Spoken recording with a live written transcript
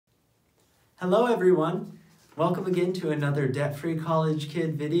Hello everyone, welcome again to another Debt-Free College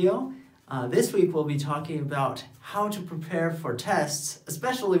Kid video. This week we'll be talking about how to prepare for tests,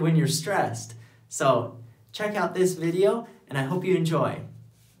 especially when you're stressed. So check out this video and I hope you enjoy.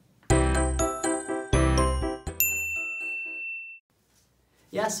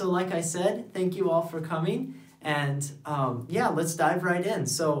 Yeah, so like I said, thank you all for coming and let's dive right in.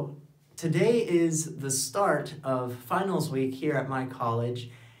 So today is the start of finals week here at my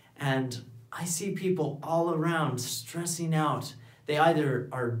college and I see people all around stressing out. They either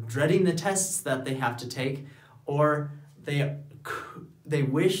are dreading the tests that they have to take, or they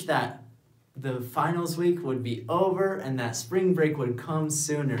wish that the finals week would be over and that spring break would come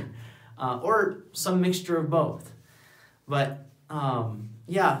sooner, or some mixture of both. But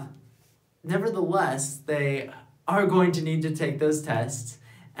nevertheless, they are going to need to take those tests.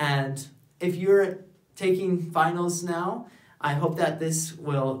 And if you're taking finals now, I hope that this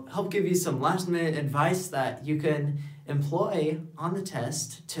will help give you some last-minute advice that you can employ on the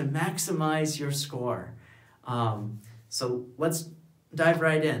test to maximize your score. So let's dive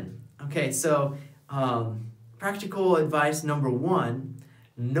right in. Okay, so practical advice number 1,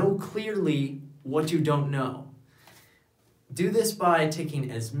 know clearly what you don't know. Do this by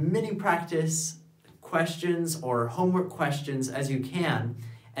taking as many practice questions or homework questions as you can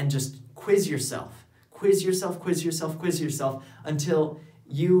and just quiz yourself. Quiz yourself until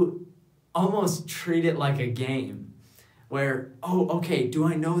you almost treat it like a game where, oh, okay, do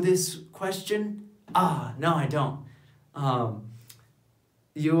I know this question? No, I don't.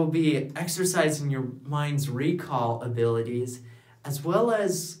 You will be exercising your mind's recall abilities as well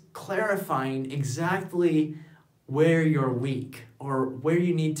as clarifying exactly where you're weak or where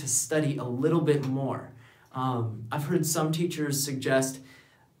you need to study a little bit more. I've heard some teachers suggest,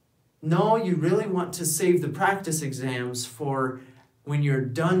 no, you really want to save the practice exams for when you're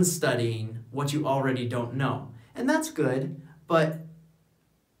done studying what you already don't know. And that's good, but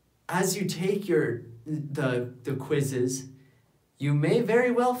as you take the quizzes, you may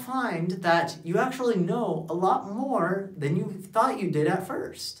very well find that you actually know a lot more than you thought you did at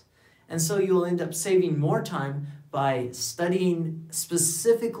first. And so you'll end up saving more time by studying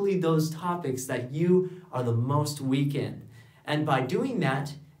specifically those topics that you are the most weak in. And by doing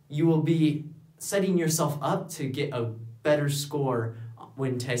that, you will be setting yourself up to get a better score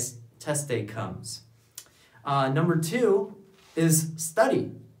when test day comes. Number 2 is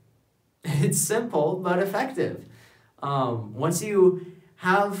study. It's simple but effective. Once you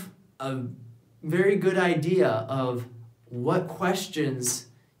have a very good idea of what questions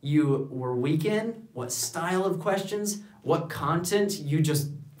you were weak in, what style of questions, what content you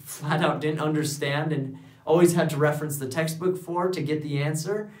just flat out didn't understand and always had to reference the textbook for to get the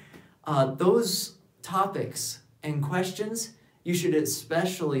answer, those topics and questions you should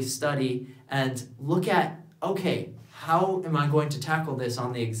especially study and look at, okay, how am I going to tackle this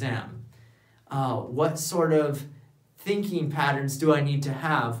on the exam? What sort of thinking patterns do I need to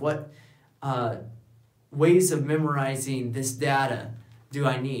have? What ways of memorizing this data do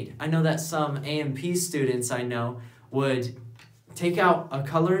I need? I know that some A&P students I know would take out a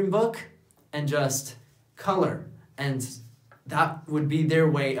coloring book and just color, and that would be their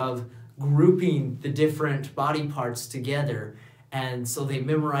way of grouping the different body parts together, and so they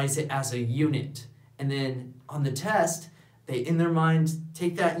memorize it as a unit. And then on the test, they, in their mind,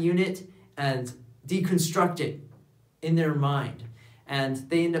 take that unit and deconstruct it in their mind, and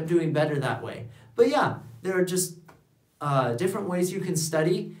they end up doing better that way. But yeah, there are just different ways you can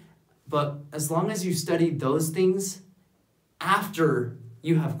study, but as long as you study those things after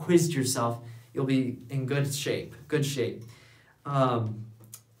you have quizzed yourself, you'll be in good shape.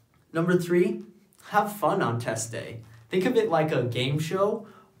 Number 3, have fun on test day. Think of it like a game show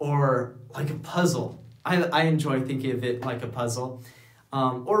or like a puzzle. I enjoy thinking of it like a puzzle,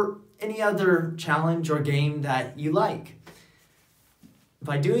 or any other challenge or game that you like.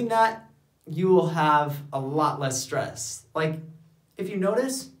 By doing that, you will have a lot less stress. Like, if you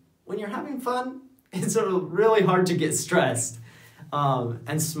notice, when you're having fun, it's really hard to get stressed.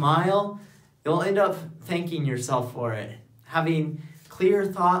 And smile, you'll end up thanking yourself for it. Having clear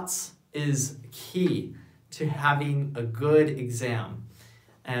thoughts is key to having a good exam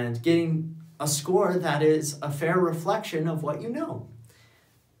and getting a score that is a fair reflection of what you know.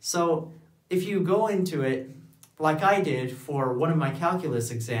 So if you go into it like I did for one of my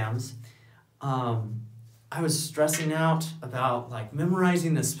calculus exams, I was stressing out about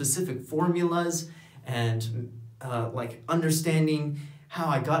memorizing the specific formulas and understanding how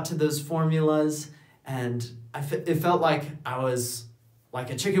I got to those formulas, and it felt like I was like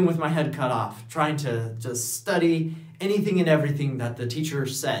a chicken with my head cut off, trying to just study anything and everything that the teacher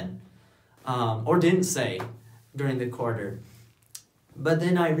said. or didn't say during the quarter. But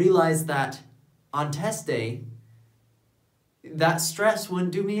then I realized that on test day, that stress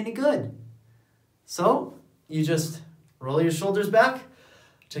wouldn't do me any good. So you just roll your shoulders back,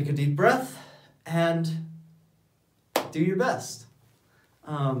 take a deep breath, and do your best.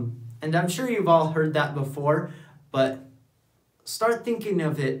 And I'm sure you've all heard that before, but start thinking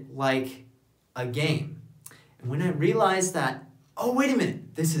of it like a game. And when I realized that, oh, wait a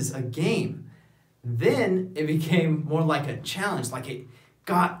minute, this is a game, then it became more like a challenge, like it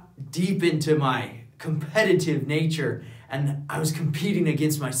got deep into my competitive nature, and I was competing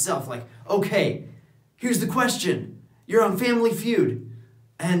against myself, like, okay, here's the question. You're on Family Feud,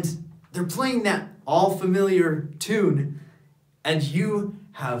 and they're playing that all familiar tune, and you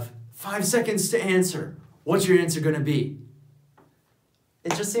have 5 seconds to answer. What's your answer going to be?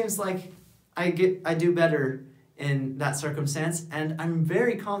 It just seems like I do better in that circumstance, and I'm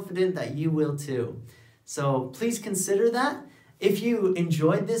very confident that you will too. So please consider that. If you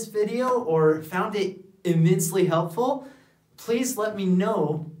enjoyed this video or found it immensely helpful, please let me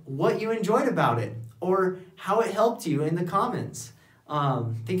know what you enjoyed about it or how it helped you in the comments.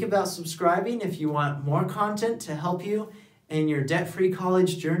 Think about subscribing if you want more content to help you in your debt-free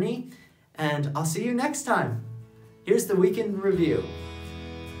college journey, and I'll see you next time. Here's the weekend review.